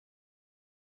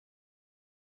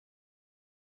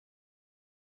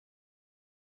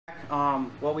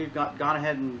what we've gone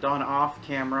ahead and done off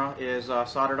camera is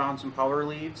soldered on some power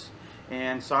leads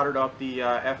and soldered up the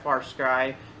FR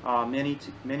Sky mini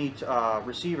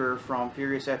receiver from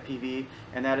Furious FPV,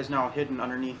 and that is now hidden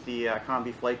underneath the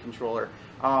Combi flight controller.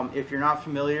 If you're not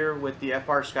familiar with the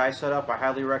FR Sky setup, I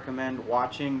highly recommend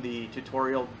watching the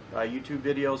tutorial YouTube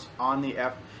videos on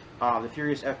the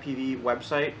Furious FPV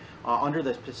website under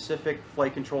the specific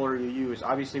flight controller you use.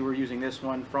 Obviously we're using this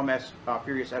one from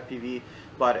Furious FPV,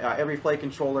 but every flight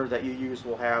controller that you use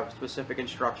will have specific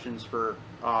instructions for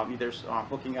either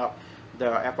hooking up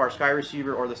the FR Sky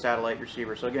receiver or the satellite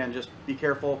receiver. So again, just be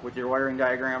careful with your wiring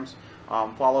diagrams.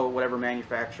 Follow whatever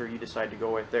manufacturer you decide to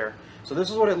go with there. So this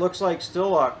is what it looks like.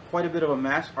 Still quite a bit of a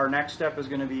mess. Our next step is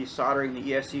going to be soldering the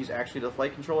ESCs actually to the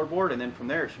flight controller board, and then from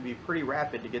there it should be pretty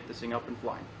rapid to get this thing up and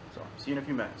flying. So see you in a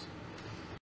few minutes.